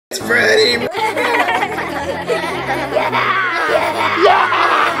Freddy!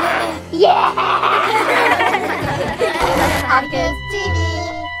 Yeah! HobbyKids TV.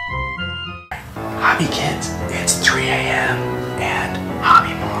 Hobby Kids, it's 3 a.m. and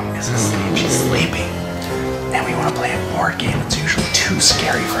Hobby Mom is asleep. She's sleeping. And we want to play a board game that's usually too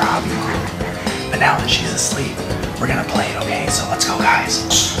scary for Hobby Mom. But now that she's asleep, we're gonna play it, okay? So let's go, guys.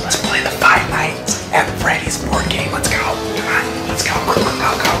 Let's play the 5 Nights at Freddy's board game. Let's go. Come on, let's go. Go, go,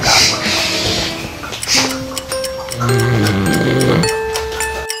 go, go.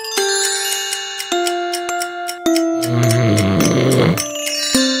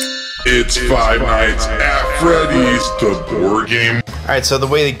 It's 5 Nights at Freddy's, the board game. Alright, so the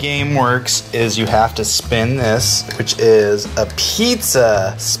way the game works is you have to spin this, which is a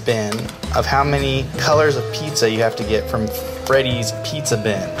pizza spin of how many colors of pizza you have to get from Freddy's pizza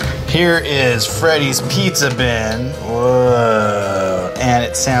bin. Here is Freddy's pizza bin. Whoa. And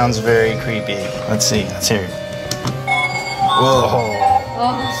it sounds very creepy. Let's see, let's hear it. Whoa.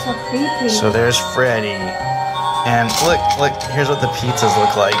 Oh, it's so creepy. So there's Freddy. And look, here's what the pizzas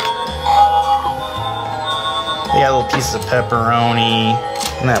look like. They got little pieces of pepperoni.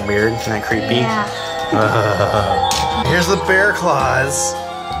 Isn't that weird? Isn't that creepy? Yeah. Here's the bear claws.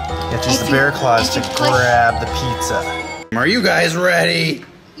 You have to use the bear claws to grab the pizza. Are you guys ready?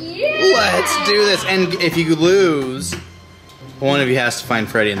 Yeah. Let's do this. And if you lose, one of you has to find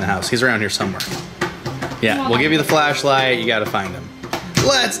Freddy in the house. He's around here somewhere. Yeah, we'll give you the flashlight. You gotta find him.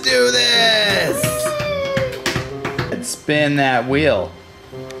 Let's do this! Let's spin that wheel.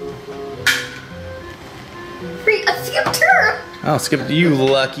 Skip turn. Oh, skip you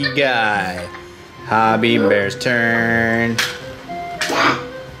lucky guy. Hobby Bear's turn.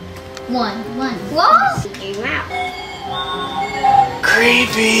 One. What?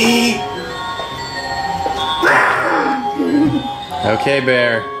 Creepy. Okay,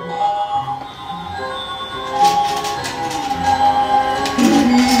 Bear.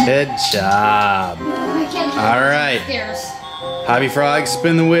 Good job. All right. Hobby Frog,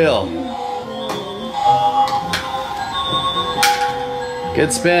 spin the wheel.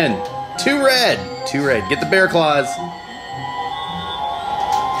 Good spin. 2 red. 2 red. Get the bear claws.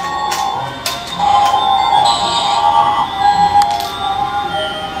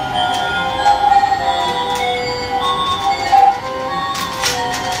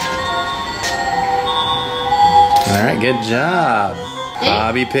 All right, good job.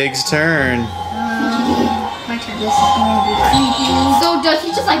 Hobby Pig's turn. My turn. This is going to be creepy. So does he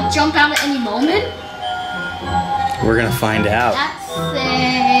just like jump out at any moment? We're gonna find out.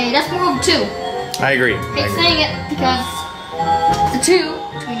 That's more of a 2. I agree. Hate saying it because it's a 2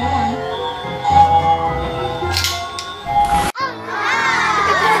 between 1.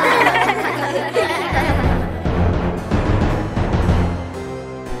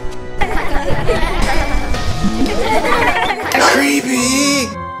 Creepy!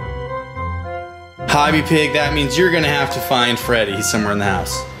 Hobby Pig, that means you're gonna have to find Freddy. He's somewhere in the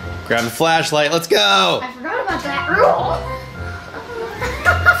house. Grab the flashlight, let's go! I forgot about that rule.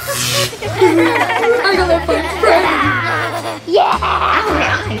 I gotta find Freddy. Yeah!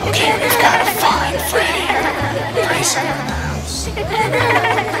 Okay, we've gotta find Freddy. Freddy's somewhere in the house.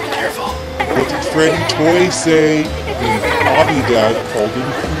 Careful. What did Freddy Toy say when Hobby Dad called him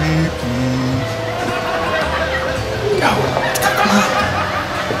creepy? Go. Come on.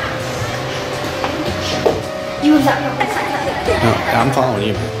 You was out. No, I'm following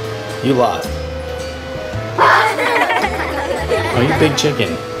you. You lost. Oh, you big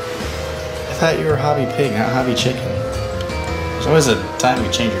chicken. I thought you were Hobby Pig, not Hobby Chicken. There's always a time you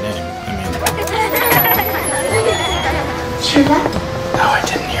change your name. I mean... Sure that? No, I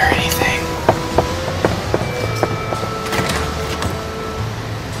didn't hear anything.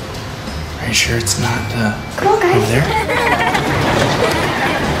 Are you sure it's not, Come on, guys. over there?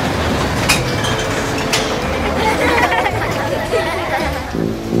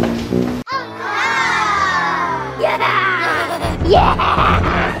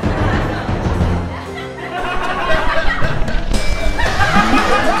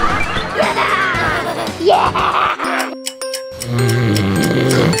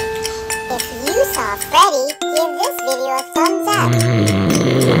 If you saw Freddy, give this video a thumbs up.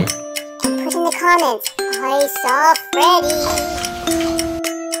 And put in the comments, I saw Freddy.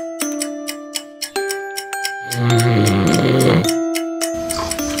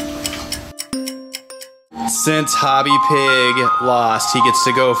 Since Hobby Pig lost, he gets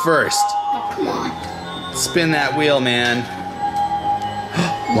to go first. Oh, come on. Spin that wheel, man.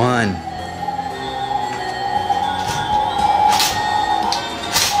 1.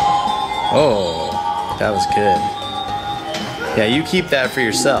 Oh, that was good. Yeah, you keep that for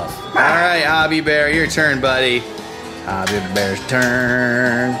yourself. All right, Hobby Bear, your turn, buddy. Hobby Bear's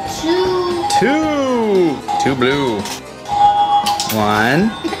turn. 2. 2 blue. 1.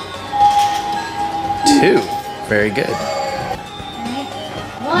 2. Very good.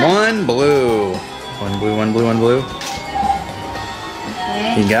 1 blue. 1 blue, 1 blue, 1 blue. Okay.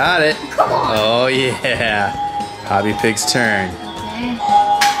 You got it. Come on. Oh, yeah. Hobby Pig's turn. Okay.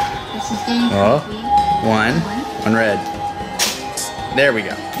 This is getting creepy. 1 red. There we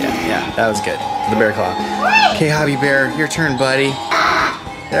go. Yeah, that was good. The bear claw. Okay, Hobby Bear, your turn, buddy.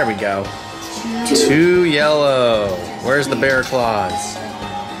 There we go. 2 yellow. Where's the bear claws?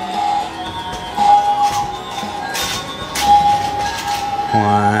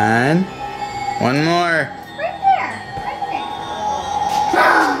 1. 1 more. Right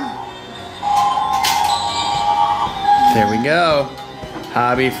there. There we go.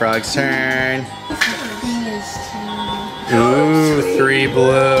 Hobby Frog's turn. Ooh, 3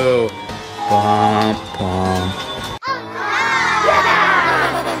 blue. Bum, bum.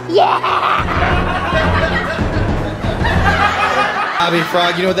 Hobby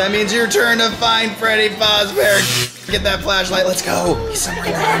Frog, you know what that means? Your turn to find Freddy Fazbear. Get that flashlight. Let's go. He's somewhere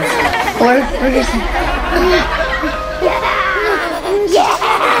in the house. Where is he?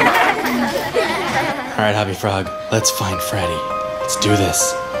 All right, Hobby Frog, let's find Freddy. Let's do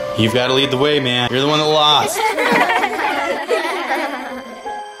this. You've got to lead the way, man. You're the one that lost.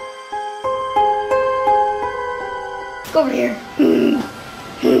 Go over here.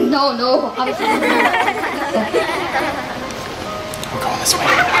 No. I'll be fine. We're going this way.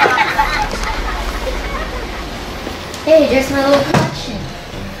 Hey, there's my little collection.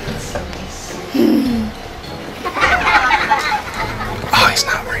 It's so nice. Oh, he's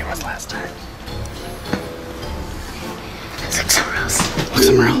not where he was last time. Let's look somewhere else. Look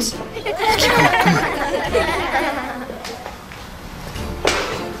somewhere else. Keep going, come on.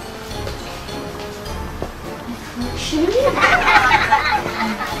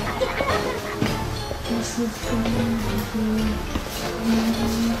 This is going to be...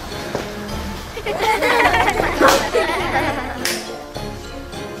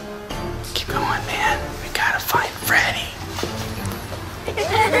 Keep going, man. We gotta find Freddy.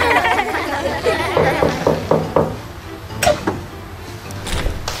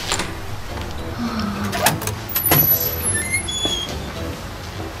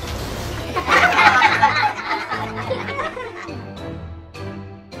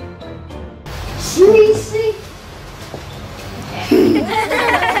 Seriously?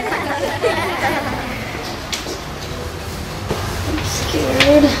 I'm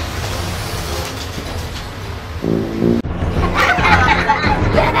scared.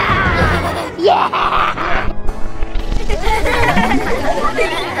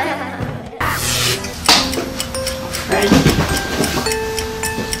 Freddy?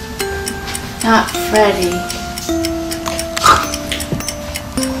 Not Freddy.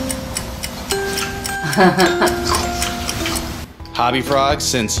 Hobby Frog,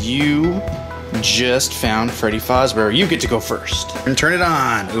 since you just found Freddy Fazbear, you get to go first. And turn it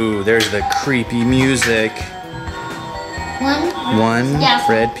on. Ooh, there's the creepy music. 1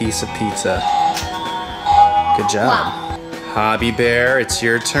 red piece of pizza. Good job. Wow. Hobby Bear, it's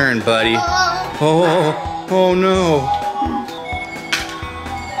your turn, buddy. Oh no.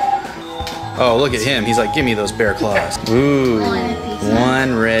 Oh, look at him. He's like, give me those bear claws. Ooh,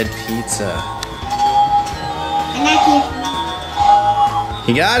 1 red pizza.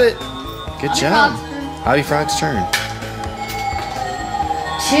 He got it. Good job. Hobby Frog's turn.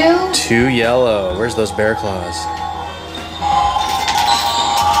 2 yellow. Where's those bear claws?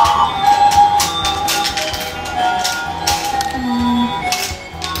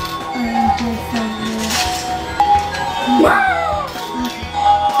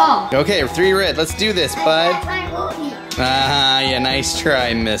 Okay, 3 red. Let's do this, bud. Yeah, nice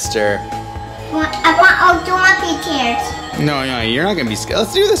try, mister. I don't want to be scared. No, you're not gonna be scared.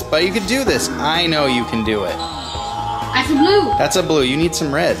 Let's do this, bud. You can do this. I know you can do it. That's a blue. That's a blue. You need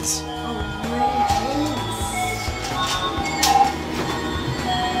some reds.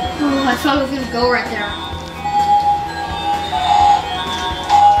 Oh, I thought it was gonna go right there.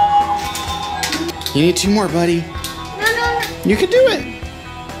 You need 2 more, buddy. No. You can do it.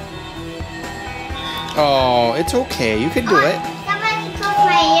 Oh, it's okay. You can do it. Somebody close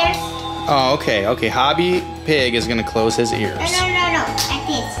my ears. Oh, okay. Hobby Pig is gonna close his ears. No. Like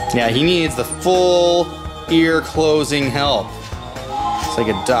this. Yeah, he needs the full ear closing help. It's like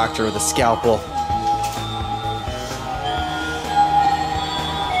a doctor with a scalpel.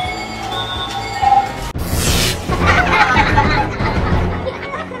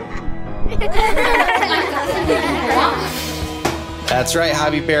 That's right,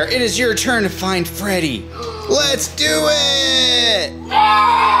 Hobby Bear. It is your turn to find Freddy. Let's do it!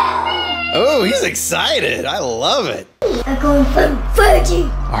 Oh, he's excited. I love it. I'm going to find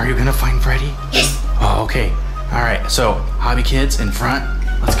Freddy. Are you gonna find Freddy? Yes. Oh, okay. All right. So, Hobby Kids in front.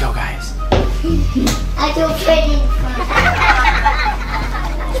 Let's go, guys. I do Freddy in front.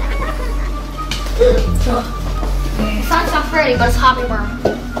 It's not Freddy, but it's Hobby Worm.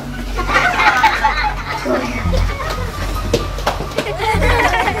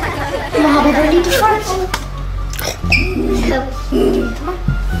 Come on, Hobby Worm, lead the front. Come on,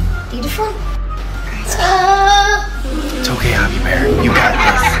 lead the front. It's okay, Hobby Bear. You got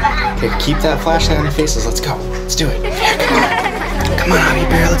this. Okay, keep that flashlight on your faces. Let's go. Let's do it. Yeah, come on. Come on, Hobby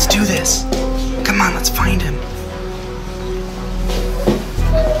Bear. Let's do this. Come on, let's find him.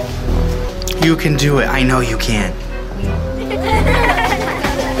 You can do it. I know you can.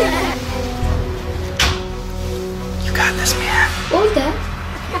 You got this, man. What was that?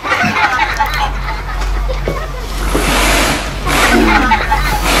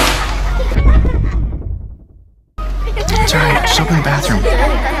 It's alright. Just open the bathroom.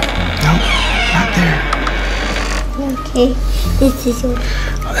 No, not there. Okay, this is yours.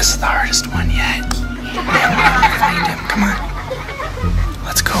 Oh, this is the hardest one yet. Find him. Come on.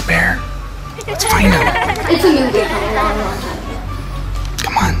 Let's go, Bear. Let's find him. It's a movie.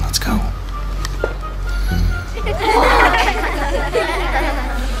 Come on, let's go.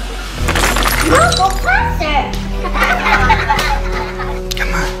 Go faster!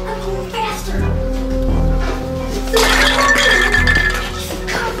 Come on. Go faster!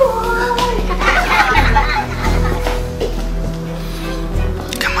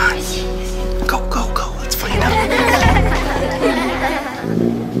 Come on! Come on. Go, go, go. Let's find him.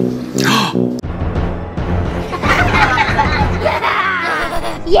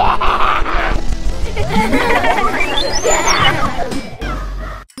 Yeah!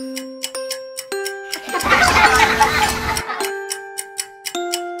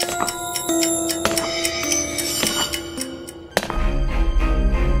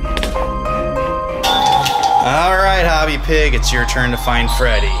 All right, Hobby Pig, it's your turn to find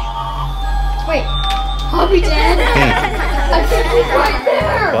Freddy. Wait, Hobby Dad? I think he's right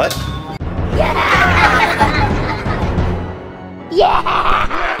there! What? Yeah!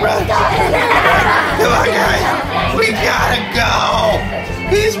 Run. Come on, guys. We gotta go.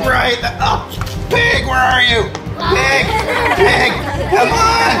 He's right there. Oh, Pig, where are you? Pig, Pig, come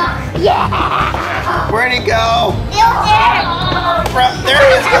on. Yeah! Where'd he go? There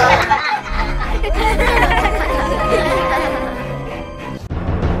he is.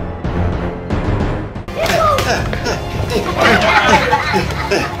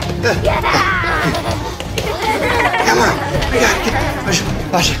 Come on, we gotta get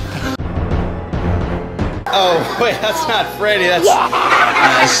push it. Oh wait, that's not Freddy.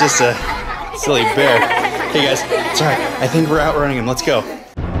 That's just a silly bear. Hey guys, it's alright. I think we're outrunning him. Let's go.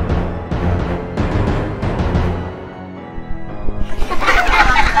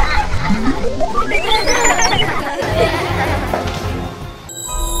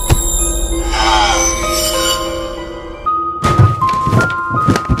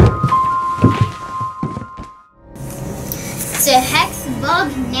 It's a Hex Bug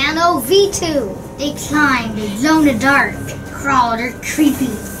Nano V2. They climbed, they glow in the dark, crawl, they're creepy,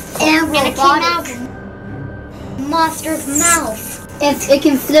 and robotic monster's mouth. If it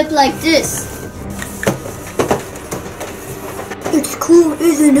can flip like this. It's cool,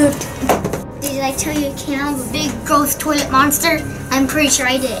 isn't it? Did I tell you it came out of a big ghost toilet monster? I'm pretty sure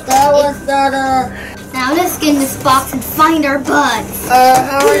I did. That was not Now let's get in this box and find our bugs.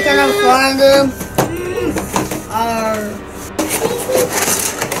 How are we gonna find them?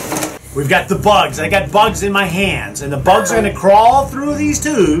 We've got the bugs. I got bugs in my hands, and the bugs are going to crawl through these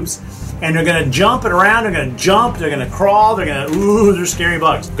tubes, and they're going to jump it around. They're going to jump. They're going to crawl. They're going to. Ooh, they're scary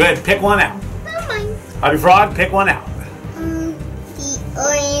bugs. Go ahead, pick one out. Not mine. Hobby Frog, pick one out. The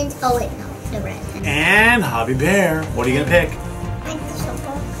orange. Oh wait, no, the red. And Hobby Bear, what are you going to pick? Like the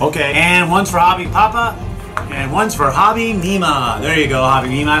circle. Okay, and one's for Hobby Papa, and one's for Hobby Mima. There you go, Hobby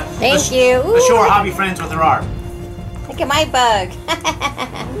Mima. Thank you. Let's show our Hobby Friends what there are. Look at my bug.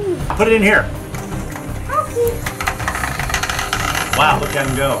 Put it in here. Okay. Wow, look at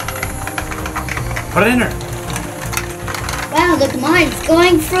him go. Put it in there. Wow, look, mine's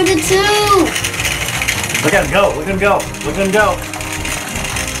going for the two. Look at him go. Look at him go. Look at him go.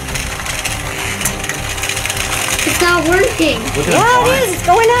 It's not working. Look at him Yeah, climb. it is. It's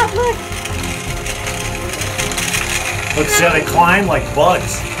going up. Look. Look, see how they climb like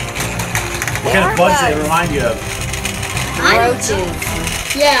bugs. What kind of bugs do they remind you of? Roaches.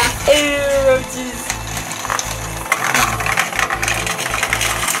 Yeah. Ew, roaches.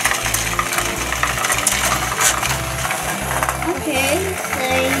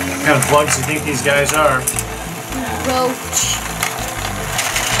 kind of bugs do you think these guys are? Roach.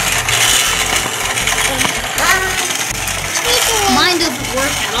 Mine doesn't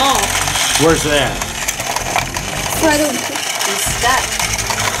work at all. Where's that? He's stuck.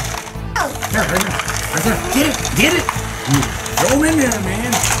 Right there. Get it! Get it! Throw him in there,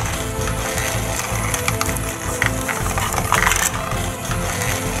 man.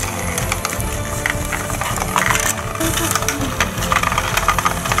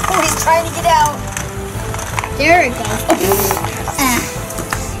 Oh, he's trying to get out. There it goes.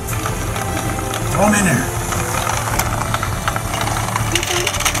 Throw him in there.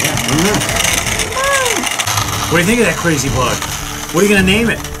 Yeah, throw him in. What do you think of that crazy bug? What are you gonna name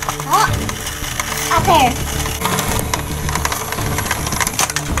it? Oh, up there.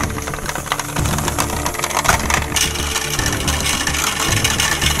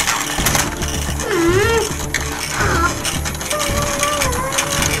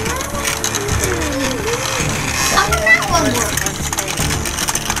 How did that one work?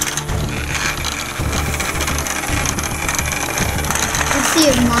 Let's see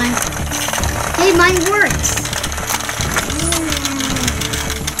if mine. Hey, mine works.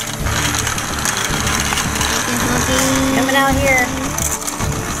 Coming out here.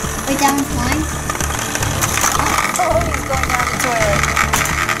 Wait, that one's mine? Oh, he's going down the toilet.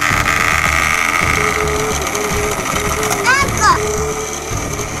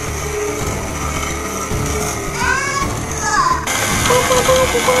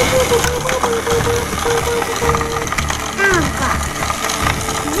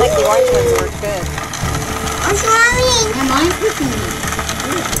 Like the orange ones work good. What's wrong? And mine's cooking.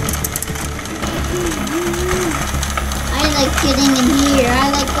 I like getting in here. I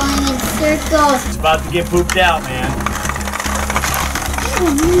like going in circles. It's about to get pooped out, man.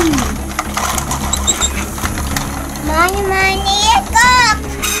 Mine,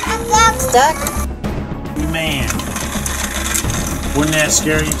 Stuck? Man. Wouldn't that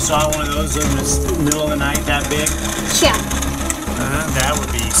scare you? Saw one of those in the middle of the night that big? Yeah. That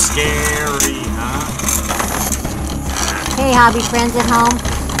would be scary, huh? Hey, hobby friends at home.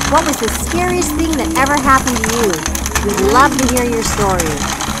 What was the scariest thing that ever happened to you? We'd love to hear your story.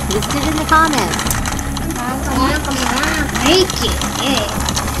 List it in the comments. Come on. Make it. Yeah.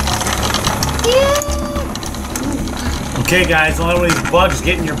 Okay, guys, don't let one of these bugs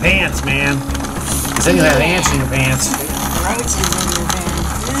get in your pants, man. Because then you'll have ants in your pants.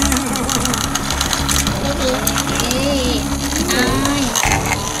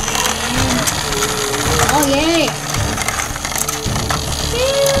 Oh, yeah.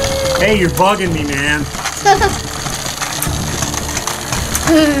 Hey, you're bugging me, man. I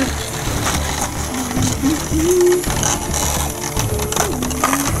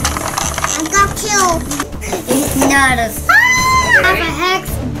got killed. It's not a hex.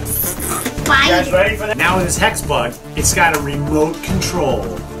 You guys ready for that? Now with this hex bug, it's got a remote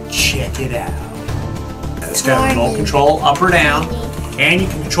control. Check it out. It's got a remote control up or down, and you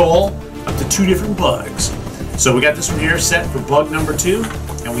can control up to 2 different bugs. So we got this one here set for bug number 2,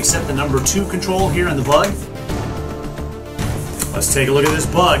 and we set the number 2 control here on the bug. Let's take a look at this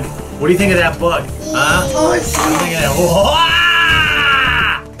bug. What do you think of that bug? Huh? What do you think of that?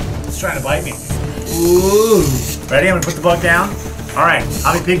 It's trying to bite me. Ooh. Ready? I'm gonna put the bug down. All right,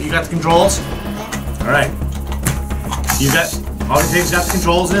 Hobby Pig, you got the controls? All right. Hobby Pig's got the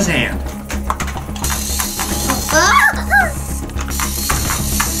controls in his hand.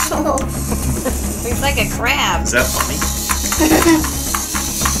 He's like a crab. Is that funny?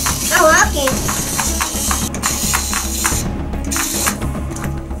 Okay.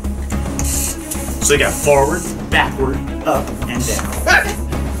 So you got forward, backward, up, and down.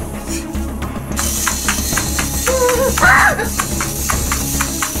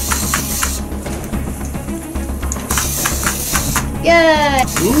 Yeah.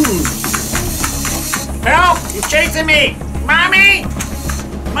 Ooh. Help! He's chasing me! Mommy!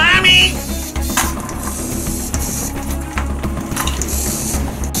 Mommy!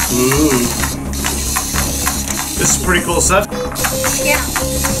 Ooh. This is pretty cool stuff. Yeah.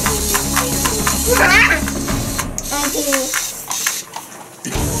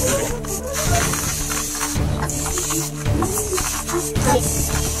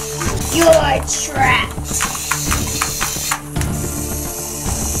 You're trapped.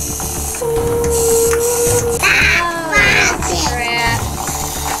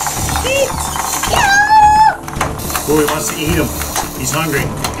 Oh, he wants to eat him. He's hungry.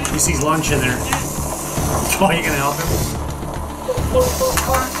 He sees lunch in there. Oh, you gonna help him?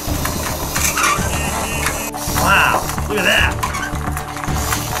 Wow, look at that.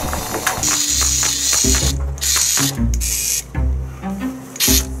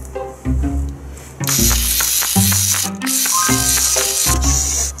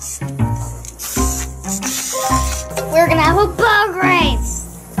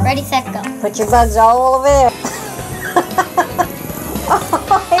 Ready, set, go. Put your bugs all over there.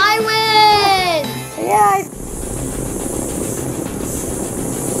 I win! Yeah.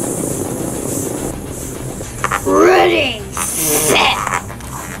 Ready, set,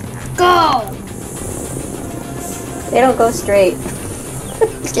 go. They don't go straight.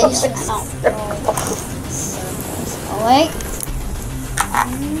 Oh, wait.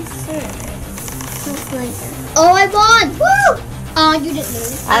 Oh, I won! Woo! Oh, you didn't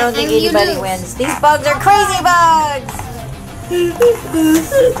lose. I don't think anybody wins. These bugs are crazy bugs!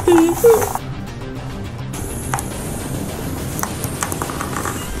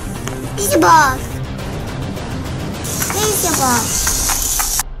 He's a bug. He's a bug.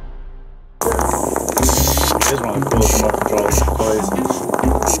 This is one of the coolest remote control toys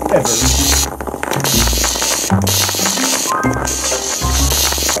ever.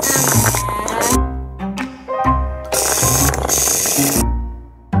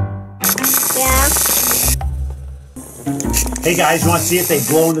 Hey guys, you want to see if they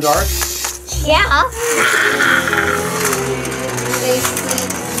glow in the dark? Yeah.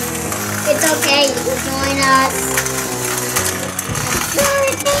 It's okay, you can join us.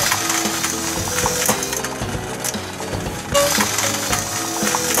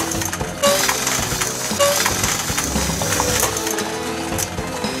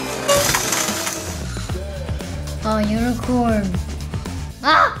 Oh, unicorn.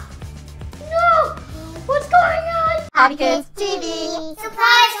 Ah! No! What's going on? HobbyKidsTV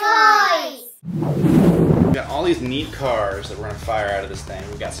Surprise Toys! We got all these neat cars that we're gonna fire out of this thing.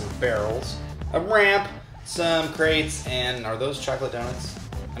 We got some barrels, a ramp, some crates, and are those chocolate donuts?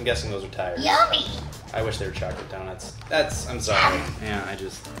 I'm guessing those are tires. Yummy! I wish they were chocolate donuts. I'm sorry. Yeah,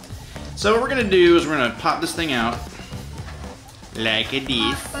 So what we're gonna do is we're gonna pop this thing out like a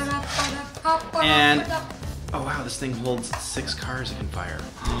this. And oh wow, this thing holds 6 cars it can fire.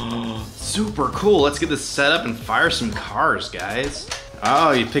 Super cool. Let's get this set up and fire some cars, guys.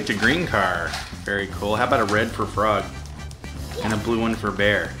 Oh, you picked a green car. Very cool. How about a red for frog? And a blue one for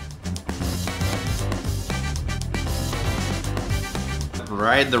bear.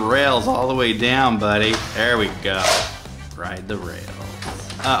 Ride the rails all the way down, buddy. There we go. Ride the rails.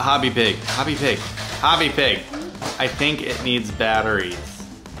 Hobby Pig. Hobby Pig. Hobby Pig. I think it needs batteries.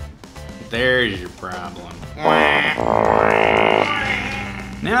 There's your problem.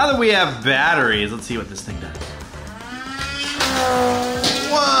 Now that we have batteries, let's see what this thing does.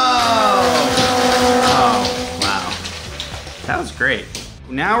 Whoa! Oh, wow. That was great.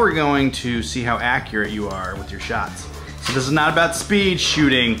 Now we're going to see how accurate you are with your shots. So this is not about speed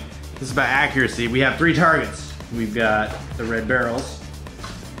shooting, this is about accuracy. We have 3 targets. We've got the red barrels,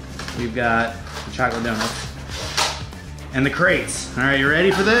 we've got the chocolate donuts, and the crates. All right, you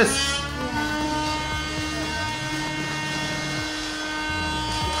ready for this?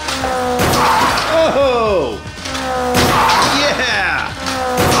 Oh! Yeah!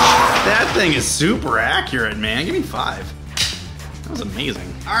 That thing is super accurate, man. Give me 5. That was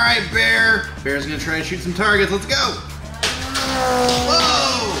amazing. All right, Bear. Bear's gonna try to shoot some targets. Let's go!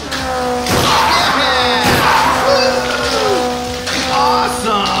 Whoa! Yeah! Woo!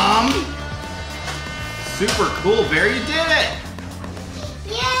 Awesome! Super cool, Bear. You did it!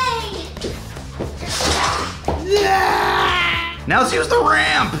 Yay! Yeah! Now let's use the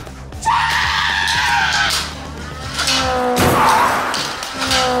ramp!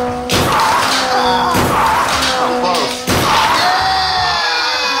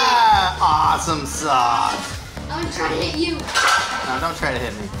 Awesome sauce. I'm gonna try to hit you. No, don't try to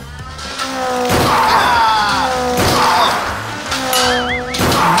hit me.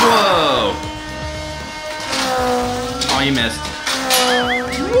 Whoa! Oh, you missed.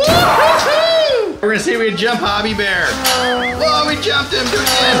 We're gonna see if we can jump Hobby Bear. Whoa, we jumped him. Do it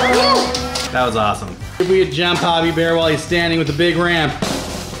again. Woo! That was awesome. If we could jump Hobby Bear while he's standing with the big ramp.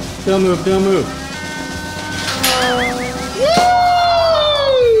 Don't move, don't move.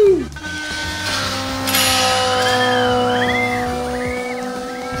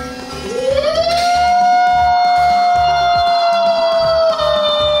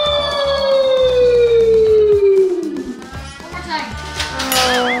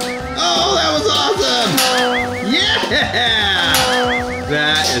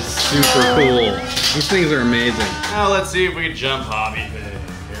 That is super cool. These things are amazing. Now let's see if we can jump Hobby Pig.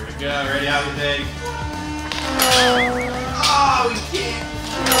 Here we go. Ready, Hobby Pig? Oh, we can't.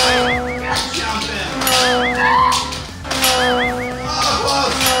 Gotta jump him. Oh,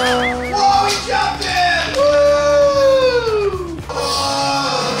 close. Whoa, we jumped him. Woo! Oh.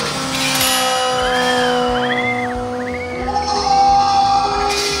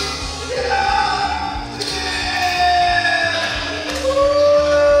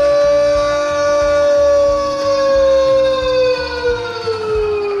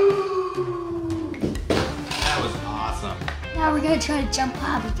 jump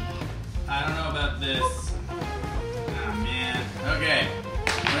hobby dad. I don't know about this. Oh man. Okay.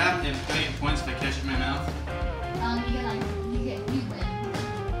 What happened if I get points if I catch it in my mouth? You win.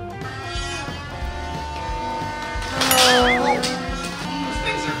 These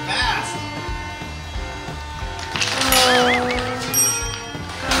things are fast.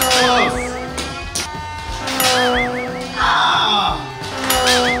 Whoa.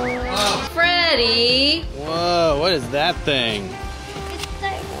 Freddy! Whoa, what is that thing?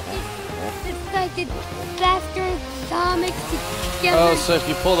 It's like it's faster atomics together. Oh, so if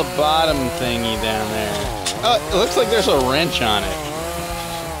you pull the bottom thingy down there. Oh, it looks like there's a wrench on it.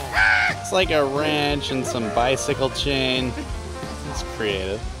 It's like a wrench and some bicycle chain. It's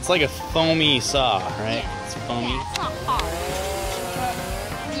creative. It's like a foamy saw, right? It's foamy. Yeah, it's not hard.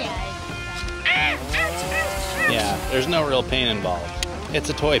 Yeah, there's no real pain involved. It's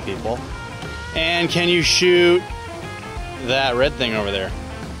a toy, people. And can you shoot that red thing over there?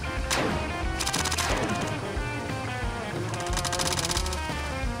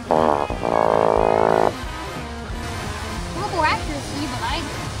 Horrible accuracy, but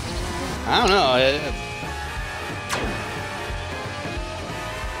I don't know.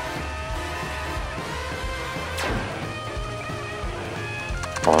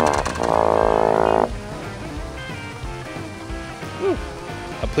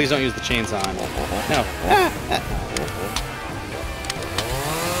 Please don't use the chainsaw on it. No.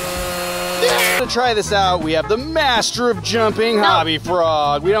 To try this out, we have the master of jumping, Hobby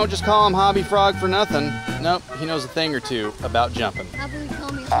Frog. We don't just call him Hobby Frog for nothing. Nope, he knows a thing or two about jumping. how about you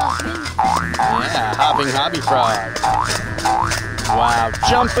call me hopping? Yeah, hopping Hobby Frog. Wow,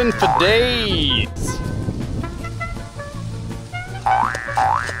 jumping for days.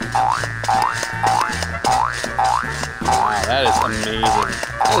 Wow, that is amazing.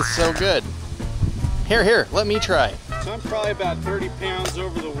 That is so good. Here, let me try. So I'm probably about 30 pounds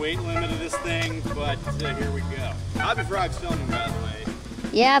over the weight limit of this thing, but here we go. Hobby Frog's filming, by the way.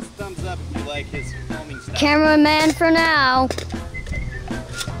 Yep. Thumbs up if you like his filming style. Cameraman for now.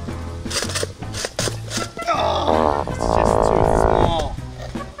 Oh, it's just too small.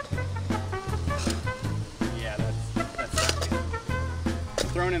 Yeah, that's not good.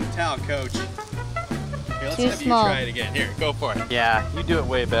 Throwing in the towel, coach. Here, let's Too have small. you try it again. Here, go for it. Yeah, you do it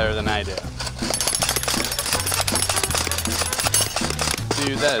way better than I do.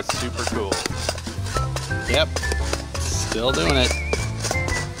 Dude, that is super cool. Yep, still doing it.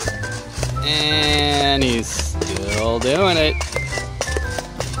 And he's still doing it.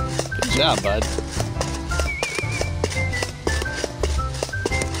 Good job, bud.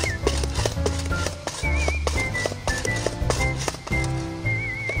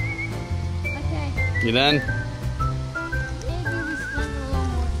 Okay. You done? Maybe we spend a little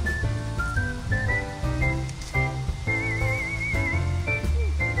more.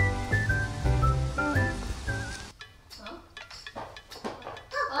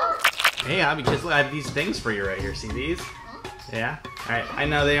 Hey, HobbyKids, I have these things for you right here. See these? Yeah? Alright, I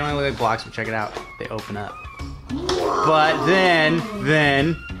know they only look like blocks, but check it out. They open up. But then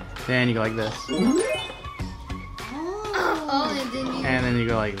you go like this. And then you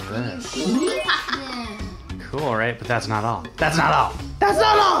go like this. Cool, right? But that's not all. That's not all. That's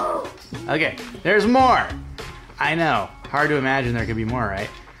not all! Okay, there's more. I know. Hard to imagine there could be more, right?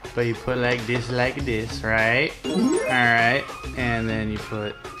 But you put like this, right? Alright. And then you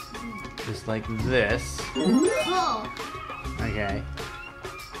put just like this. Okay.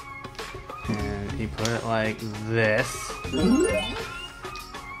 And you put it like this. And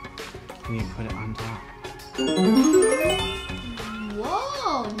you put it on top.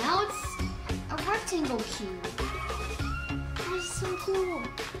 Whoa, now it's a rectangle cube. That's so cool.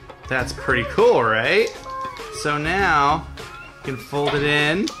 That's pretty cool, right? So now you can fold it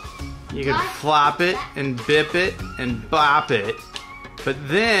in, you can flop it and bip it and bop it, but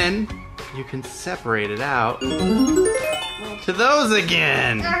then you can separate it out to those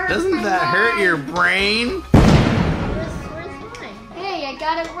again. Doesn't that hurt your brain? Where's mine? Hey, I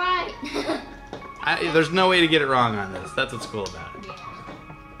got it right. There's no way to get it wrong on this. That's what's cool about it.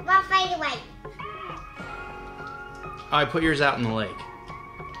 Well, fade away. Oh, I put yours out in the lake.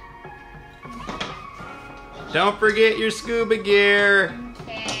 Don't forget your scuba gear.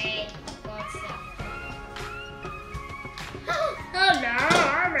 Okay, what's that? Oh no,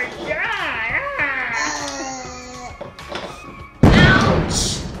 I'm a guy. Ouch!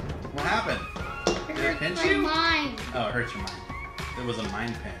 What happened? Did it pinch My you? mind. Oh, it hurt your mind. It was a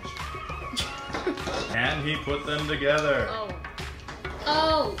mind pinch. And he put them together.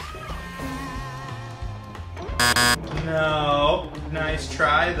 Oh. No. Nice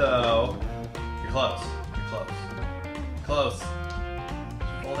try, though. You're close. You're close. Close.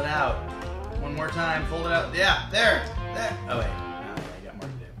 out. One more time, fold it out. Yeah, there. Oh wait, no, I got more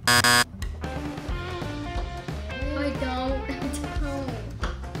to do. I don't.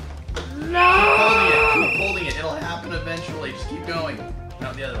 No! Keep holding it. It'll happen eventually. Just keep going.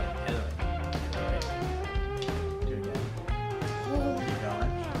 No, the other way. Do it again. Keep going.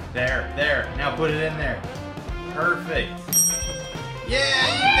 There. Now put it in there. Perfect. Yeah,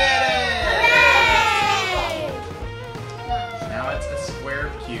 you did it! Now it's a square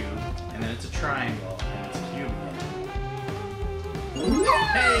cube, and then it's a triangle, and it's a cube again.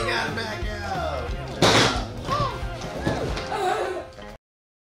 Hey, you got it back out!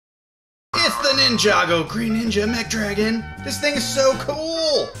 It's the Ninjago Green Ninja Mech Dragon! This thing is so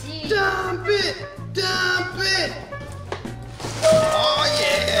cool! Dump it! Dump it! Oh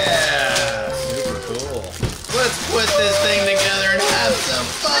yeah! Super cool. Let's put this thing together and have some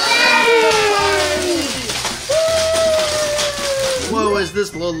fun! Whoa, is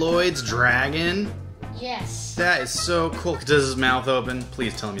this Lloyd's dragon? Yes. That is so cool. Does his mouth open?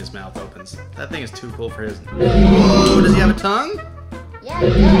 Please tell me his mouth opens. That thing is too cool for his... Whoa, does he have a tongue? Yeah, it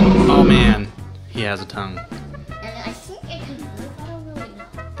does. Oh man, he has a tongue. And I think it can move. I don't really know.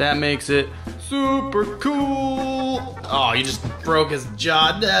 That makes it super cool. Oh, you just broke his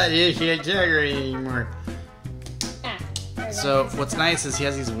jaw. That is anymore. So what's nice is he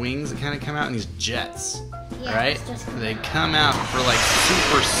has these wings that kind of come out in these jets, Yeah, right? it's just- They come out for like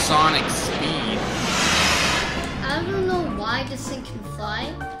supersonic speed. I don't know why this thing can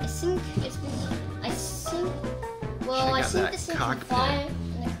fly. I think it's well, I Check out think that this thing cockpit. can fly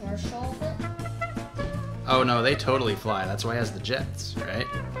in the commercial of it. Oh no, they totally fly. That's why he has the jets, right?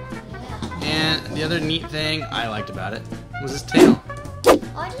 Yeah. And the other neat thing I liked about it was his tail. Oh,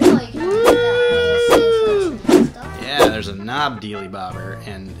 I didn't know you can do that. And stuff. Yeah, there's a knob dealy bobber,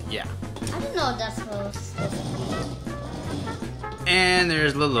 and yeah. I didn't know that's what it was supposed to And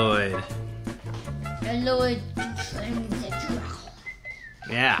there's Lloyd. be. Lloyd.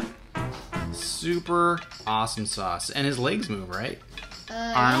 Yeah. Super awesome sauce. And his legs move, right?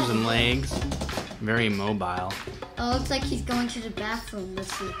 Arms and legs. Very mobile. Oh, it looks like he's going to the bathroom.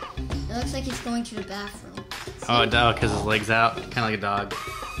 Let's see. It looks like he's going to the bathroom. Oh, because his legs out. Kind of like a dog.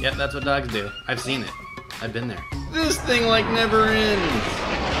 Yep, that's what dogs do. I've seen it. I've been there. This thing like never ends.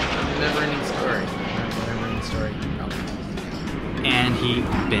 Never ending story. Never ending story. Probably. And he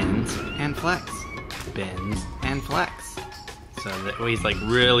bends and flex. Bends and flex. So that he's like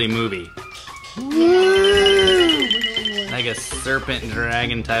really movie. Like a serpent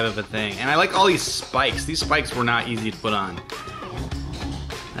dragon type of a thing. And I like all these spikes. These spikes were not easy to put on.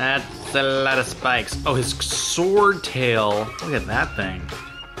 That's a lot of spikes. Oh, his sword tail. Look at that thing.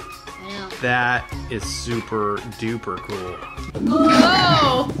 Yeah. That is super duper cool.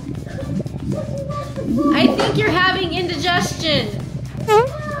 Oh! I think you're having indigestion.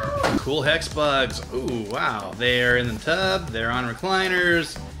 Cool hex bugs. Ooh, wow. They're in the tub. They're on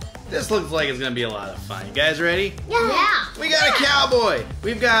recliners. This looks like it's gonna be a lot of fun. You guys ready? Yeah. We got a cowboy.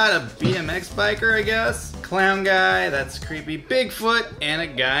 We've got a BMX biker, I guess. Clown guy, that's creepy. Bigfoot, and a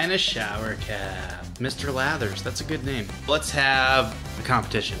guy in a shower cap. Mr. Lathers, that's a good name. Let's have a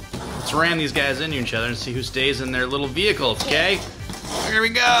competition. Let's ram these guys into each other and see who stays in their little vehicles, okay? Here we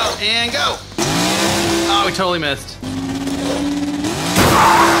go, and go. Oh, we totally missed.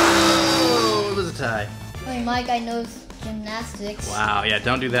 Oh, it was a tie. Hey, my guy knows gymnastics. Wow, yeah,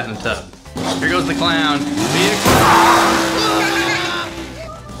 don't do that in the tub. Here goes the clown.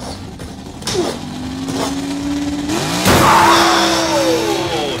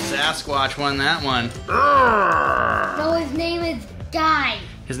 Oh, Sasquatch won that one. No, his name is Guy.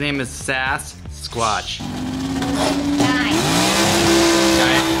 His name is Sass Squatch. Guy.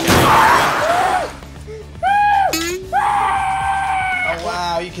 Oh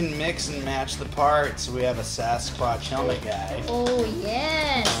wow, you can mix and match the parts. We have a Sasquatch helmet guy. Oh,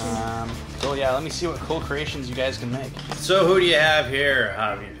 yes. Cool, yeah, let me see what cool creations you guys can make. So who do you have here,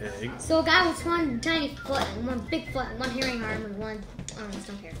 Hobby Pig? So a guy with one tiny foot, and one big foot, and one hearing arm, and one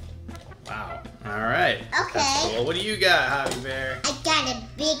stone hair. Wow, alright. Okay. That's cool. What do you got, Hobby Bear? I got a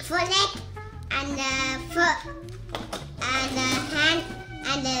big foot leg, and a foot, and a hand,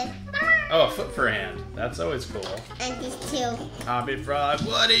 and a, Oh, a foot for a hand. That's always cool. and these two. Hobby Frog,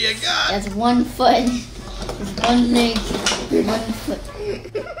 what do you got? That's 1 foot. There's 1 leg, 1 foot.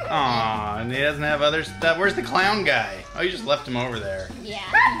 Aw, and he doesn't have other stuff. Where's the clown guy? Oh, you just left him over there. Yeah.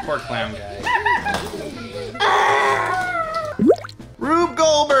 Poor clown guy. Rube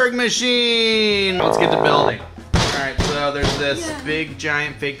Goldberg machine! Let's get to building. Alright, so there's this big,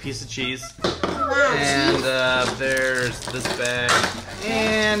 giant, fake piece of cheese. And there's this bag.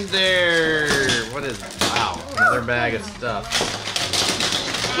 And what is it? Wow, another bag of stuff.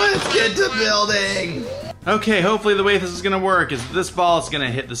 Let's get to building. Okay, hopefully the way this is gonna work is this ball is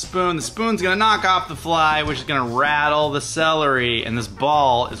gonna hit the spoon's gonna knock off the fly, which is gonna rattle the celery, and this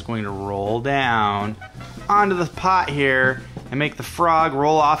ball is going to roll down onto the pot here and make the frog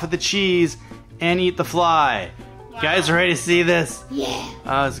roll off of the cheese and eat the fly. Wow. You guys ready to see this? Yeah.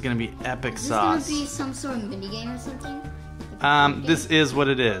 Oh, it's gonna be epic sauce. Is this gonna be some sort of mini game or something? This is what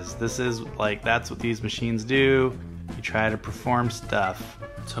it is. This is like, that's what these machines do. You try to perform stuff.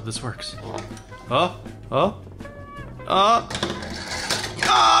 Let's hope this works. Oh, the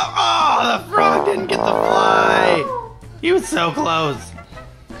frog didn't get the fly. He was so close.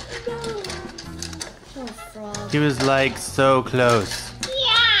 He was like so close.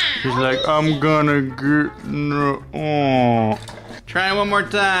 Yeah. He's like, I'm gonna get no. Oh. Try it one more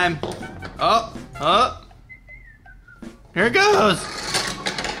time. Oh. Here it goes.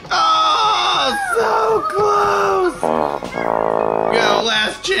 Oh, so close. Go,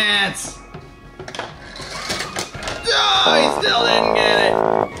 last chance. Oh, he still didn't get it.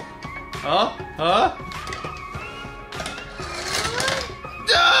 Oh,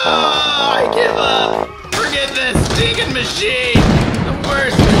 I give up. Forget this stinking machine. The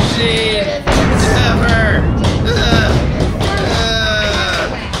worst machine ever.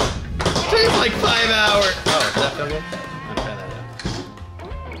 Takes like 5 hours. Oh, is that feel good?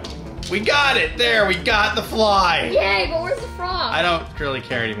 We got it! There, we got the fly! Yay, but where's the frog? I don't really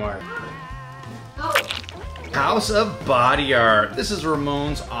care anymore. Oh. House of Body Art. This is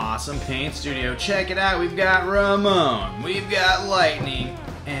Ramon's awesome paint studio. Check it out. We've got Ramon, we've got Lightning,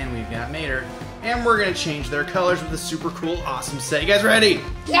 and we've got Mater. And we're gonna change their colors with a super cool, awesome set. You guys ready?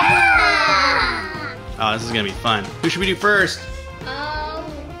 Yeah! Oh, this is gonna be fun. Who should we do first?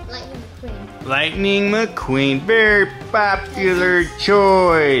 Lightning McQueen. Lightning McQueen, very popular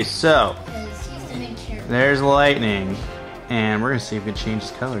choice. So, He's the main character. there's Lightning, and we're gonna see if we can change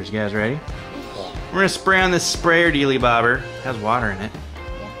his colors. You guys ready? Yeah. We're gonna spray on this sprayer dealy bobber. It has water in it.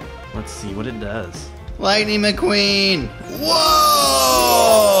 Yeah. Let's see what it does. Lightning McQueen! Whoa!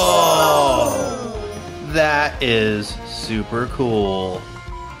 That is super cool.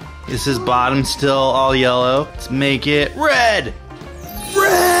 Is his bottom still all yellow? Let's make it red!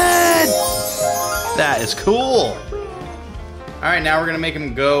 Red! That is cool. Alright, now we're gonna make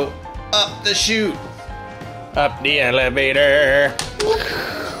him go up the chute. Up the elevator.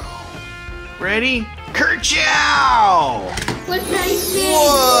 Ready? Kerchow! What's that thing?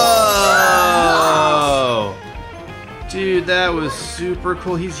 Whoa! Dude, that was super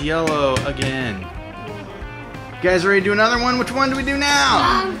cool. He's yellow again. You guys ready to do another one? Which one do we do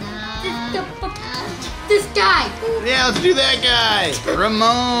now? This guy. Yeah, let's do that guy.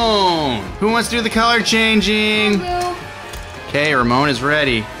 Ramon. Who wants to do the color changing? Okay, Ramon is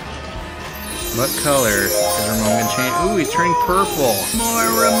ready. What color is Ramon gonna change? Ooh, he's turning purple. More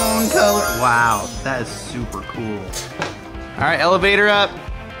Ramon color. Wow, that is super cool. All right, elevator up.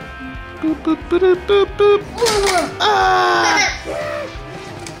 Boop, boop, boop, boop, boop. Ah!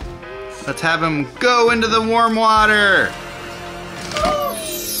 Let's have him go into the warm water.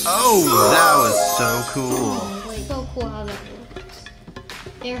 Oh, that was so cool. So cool how that works.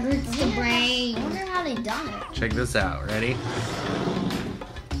 It hurts the brain. I wonder how they done it. Check this out. Ready?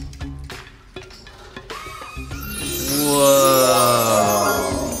 Whoa.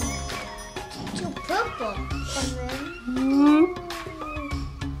 Too purple.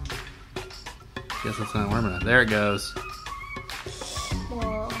 Guess that's not warm enough. There it goes.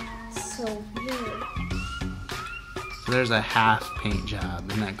 Whoa. So weird. So there's a half paint job.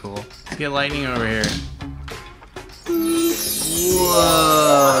 Isn't that cool? Let's get Lightning over here.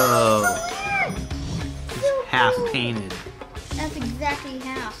 Whoa. It's half painted. That's exactly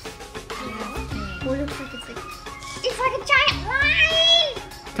half. What if it's like a giant line?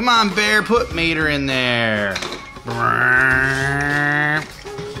 Come on, Bear. Put Mater in there.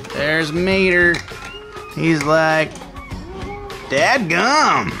 There's Mater. He's like,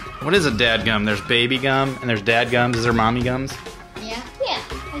 dadgum. What is a dadgum? There's baby gum and there's dadgums. Is there mommy gums? Yeah. Yeah,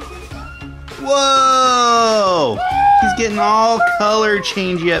 I think so. Whoa! He's getting all color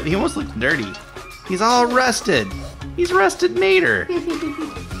changey up. He almost looks dirty. He's all rusted. He's rusted Mater.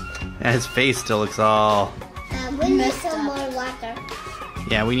 And his face still looks all... We need some more water.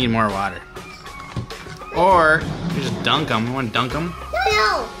 Yeah, we need more water. Or, you just dunk him. You want to dunk him?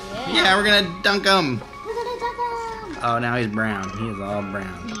 No! Yeah, we're going to dunk him. We're gonna dunk him. Oh, now he's brown. He is all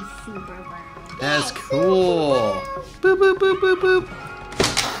brown. He's super brown. That's cool. Boop, boop, boop, boop, boop.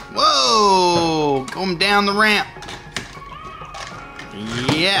 Whoa! Going down the ramp.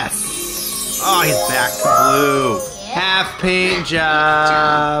 Yes! Oh, he's back to blue. Yeah. Half paint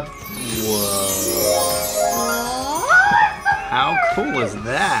job. Whoa. How cool is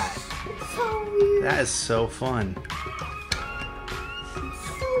that? So weird. That is so fun.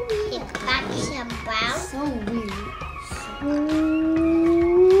 It's back to brown. So weird.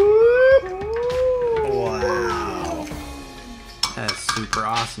 Wow. That is super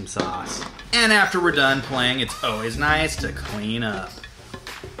awesome sauce. And after we're done playing, it's always nice to clean up.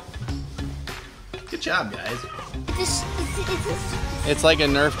 Good job, guys. It's like a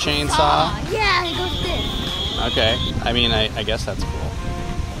Nerf chainsaw. Yeah, it goes this. Okay. I mean, I guess that's cool.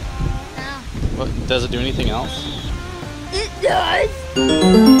 Yeah. What, does it do anything else? It does.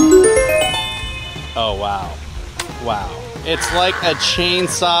 Oh, wow. Wow. It's like a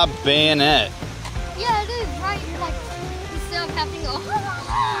chainsaw bayonet. Yeah, it is, right? You're like, instead of having to go, you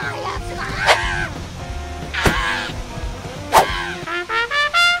have to go,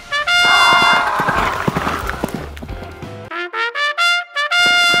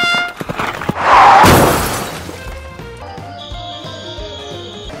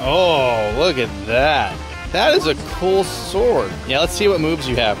 Oh, look at that. That is a cool sword. Yeah, let's see what moves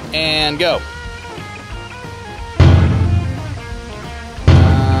you have. And go.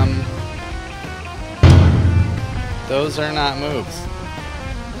 Those are not moves.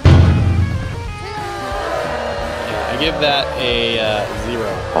 Yeah, I give that a 0.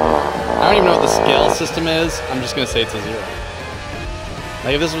 I don't even know what the scale system is. I'm just going to say it's a 0.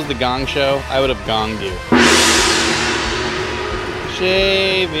 Like if this was the Gong Show, I would have gonged you.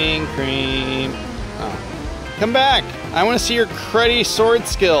 Shaving cream. Oh. Come back. I want to see your cruddy sword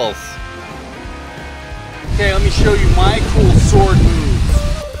skills. Okay, let me show you my cool sword moves.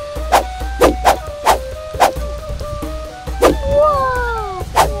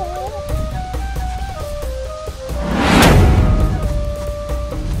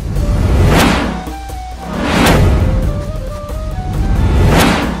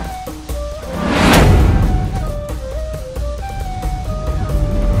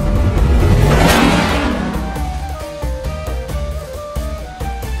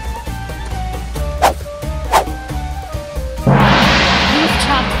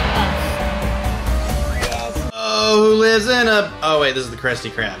 Oh wait, this is the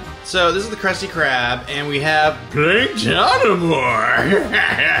Krusty Krab. So this is the Krusty Krab, and we have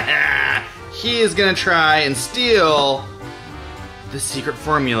Planktonamore. He is gonna try and steal the secret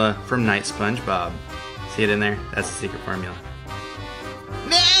formula from Night SpongeBob. See it in there? That's the secret formula.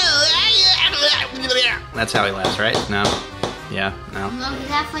 That's how he laughs, right? No? Yeah? No? No,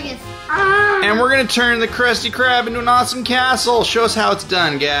 that's like it's. And we're gonna turn the Krusty Krab into an awesome castle. Show us how it's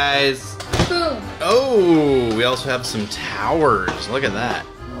done, guys. Boom. Oh, we also have some towers. Look at that.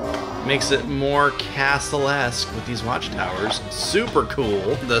 Makes it more castle-esque with these watchtowers. Super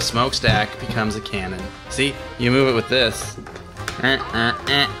cool. The smokestack becomes a cannon. See, you move it with this. And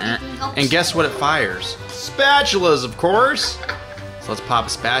guess what it fires? Spatulas, of course. So let's pop a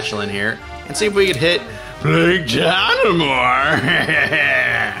spatula in here and see if we can hit Planktonamore.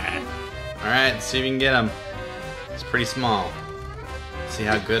 Alright, let's see if we can get him. It's pretty small. See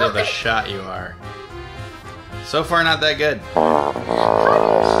how good of a shot you are. So far, not that good.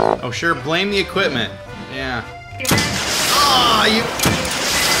 Oh, sure, blame the equipment. Yeah. Oh, you...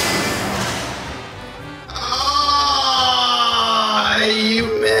 Oh, you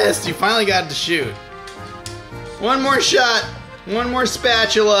missed. You finally got to shoot. One more shot. One more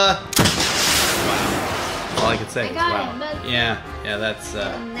spatula. Wow. All I could say is wow. Yeah, that's...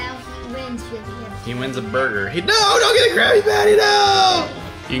 Now he wins. He wins a burger. No, don't get a Krabby Patty, no!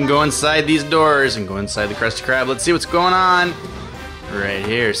 You can go inside these doors and go inside the Krusty Krab. Let's see what's going on right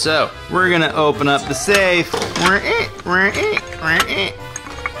here. So, we're gonna open up the safe.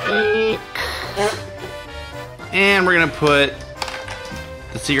 And we're gonna put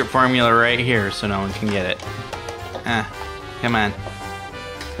the secret formula right here so no one can get it. Come on.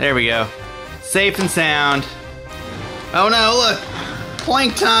 There we go. Safe and sound. Oh no, look!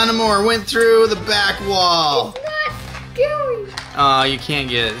 Planktonamore went through the back wall. It's not scary. Oh, you can't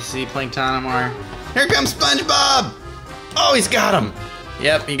get it. See, Planktonamore? Here comes SpongeBob! Oh, he's got him.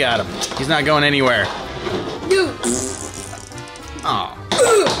 Yep, he got him. He's not going anywhere. No. Oh.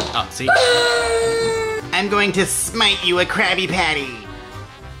 Oh, see? I'm going to smite you a Krabby Patty.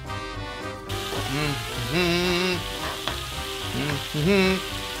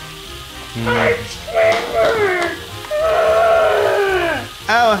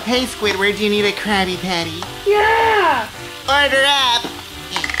 Oh, hey Squidward, do you need a Krabby Patty? Yeah. Order up!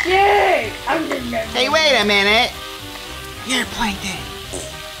 Yay. Hey, wait a minute! You're Plankton!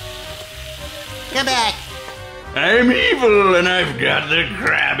 Come back! I'm evil and I've got the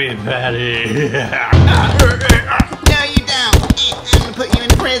Krabby Patty! No, you don't! I'm gonna put you in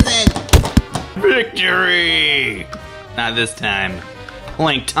prison! Victory! Not this time.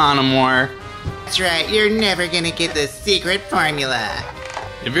 Plankton more. That's right, you're never gonna get the secret formula.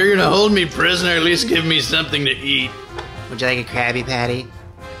 If you're gonna hold me prisoner, at least give me something to eat. Would you like a Krabby Patty?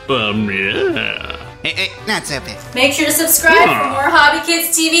 Yeah. Hey, not so fast. Make sure to subscribe for more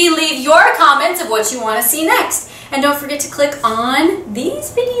HobbyKidsTV. Leave your comments of what you want to see next. And don't forget to click on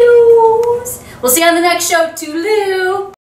these videos. We'll see you on the next show. Toodaloo!